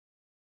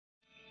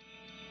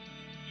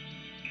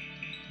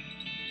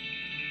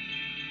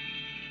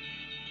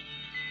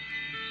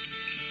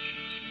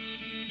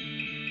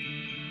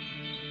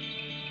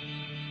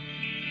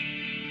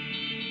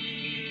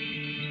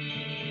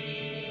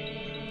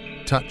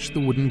touch the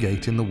wooden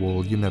gate in the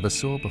wall you never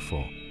saw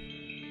before.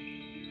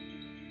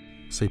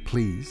 Say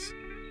please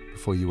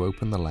before you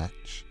open the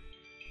latch.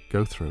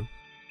 Go through.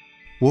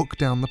 Walk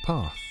down the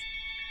path.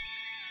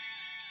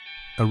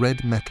 A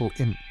red metal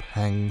imp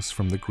hangs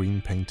from the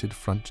green-painted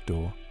front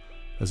door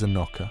as a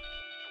knocker.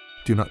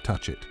 Do not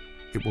touch it.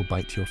 It will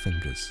bite your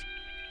fingers.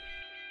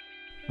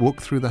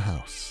 Walk through the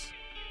house.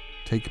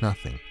 Take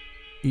nothing.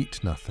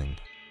 Eat nothing.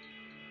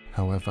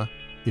 However,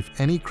 if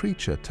any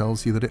creature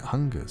tells you that it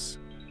hungers,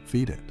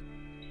 feed it.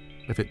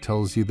 If it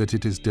tells you that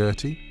it is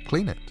dirty,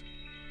 clean it.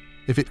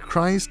 If it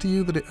cries to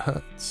you that it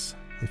hurts,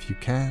 if you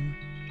can,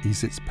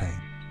 ease its pain.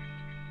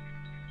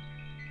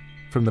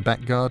 From the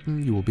back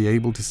garden, you will be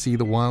able to see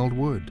the wild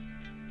wood.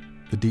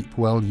 The deep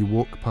well you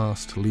walk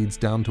past leads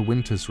down to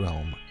Winter's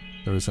realm.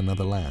 There is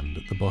another land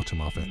at the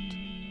bottom of it.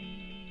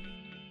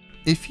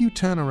 If you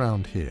turn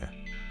around here,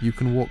 you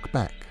can walk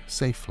back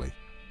safely.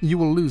 You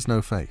will lose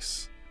no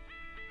face.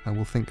 I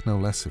will think no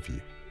less of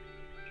you.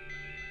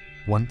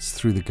 Once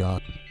through the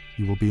garden,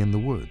 you will be in the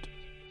wood.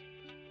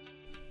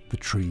 The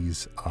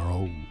trees are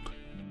old.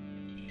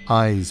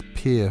 Eyes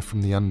peer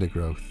from the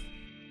undergrowth.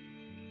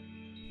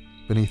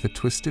 Beneath a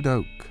twisted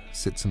oak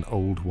sits an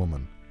old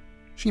woman.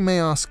 She may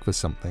ask for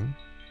something.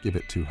 Give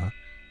it to her.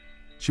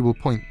 She will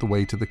point the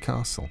way to the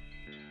castle.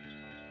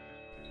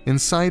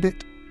 Inside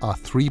it are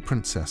 3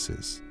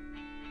 princesses.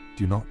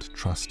 Do not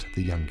trust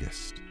the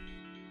youngest.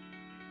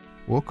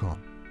 Walk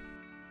on.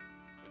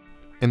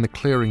 In the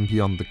clearing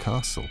beyond the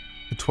castle,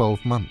 the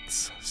 12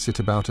 months sit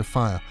about a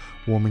fire,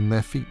 warming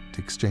their feet,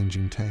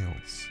 exchanging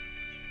tales.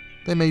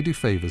 They may do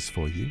favours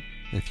for you,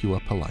 if you are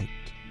polite.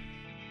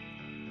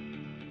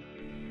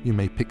 You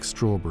may pick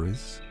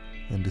strawberries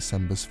in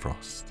December's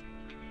frost.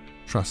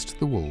 Trust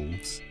the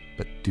wolves,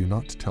 but do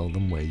not tell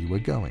them where you are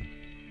going.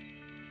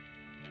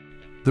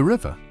 The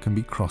river can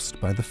be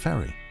crossed by the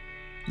ferry.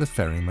 The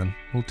ferryman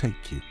will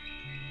take you.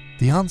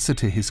 The answer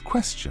to his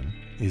question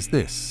is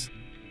this: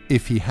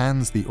 if he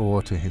hands the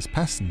oar to his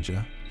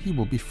passenger, he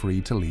will be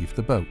free to leave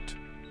the boat.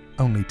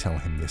 Only tell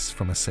him this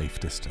from a safe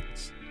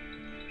distance.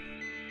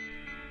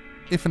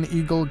 If an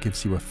eagle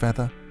gives you a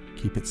feather,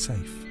 keep it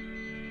safe.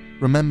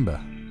 Remember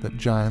that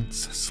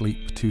giants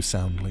sleep too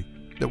soundly,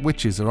 that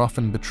witches are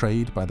often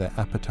betrayed by their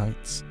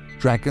appetites.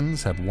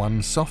 Dragons have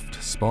one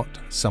soft spot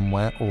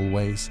somewhere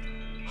always.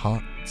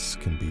 Hearts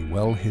can be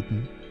well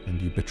hidden,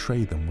 and you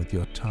betray them with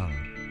your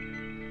tongue.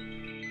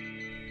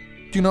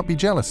 Do not be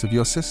jealous of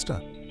your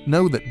sister.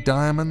 Know that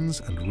diamonds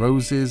and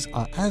roses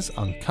are as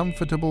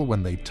uncomfortable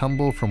when they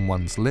tumble from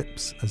one's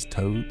lips as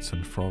toads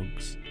and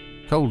frogs.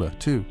 Colder,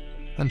 too,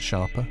 and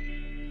sharper,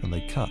 and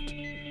they cut.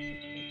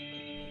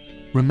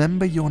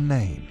 Remember your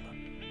name.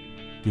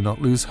 Do not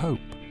lose hope.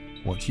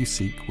 What you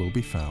seek will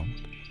be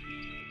found.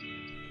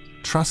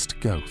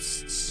 Trust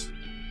ghosts.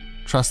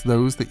 Trust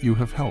those that you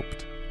have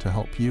helped to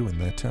help you in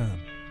their turn.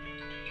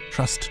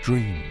 Trust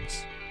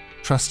dreams.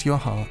 Trust your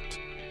heart,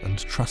 and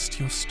trust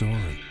your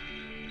story.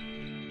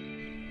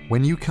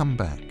 When you come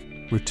back,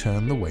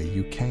 return the way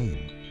you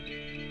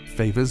came.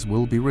 Favors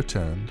will be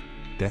returned,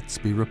 debts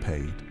be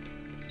repaid.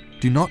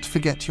 Do not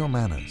forget your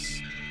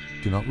manners.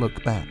 Do not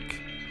look back.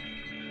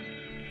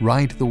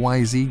 Ride the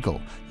wise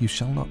eagle, you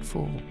shall not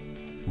fall.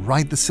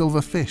 Ride the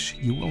silver fish,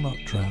 you will not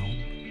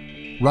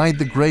drown. Ride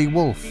the grey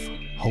wolf,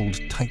 hold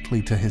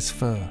tightly to his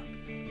fur.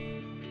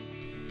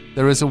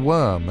 There is a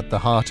worm at the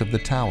heart of the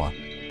tower,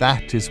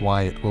 that is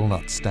why it will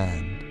not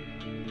stand.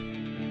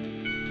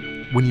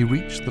 When you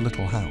reach the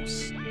little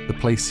house, the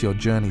place your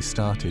journey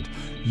started,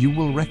 you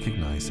will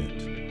recognize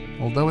it,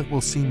 although it will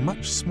seem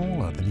much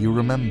smaller than you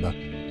remember.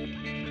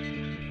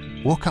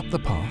 Walk up the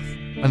path,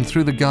 and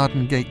through the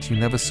garden gate you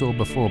never saw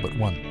before but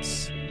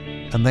once,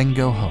 and then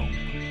go home,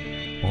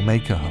 or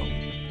make a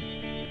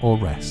home, or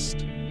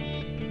rest.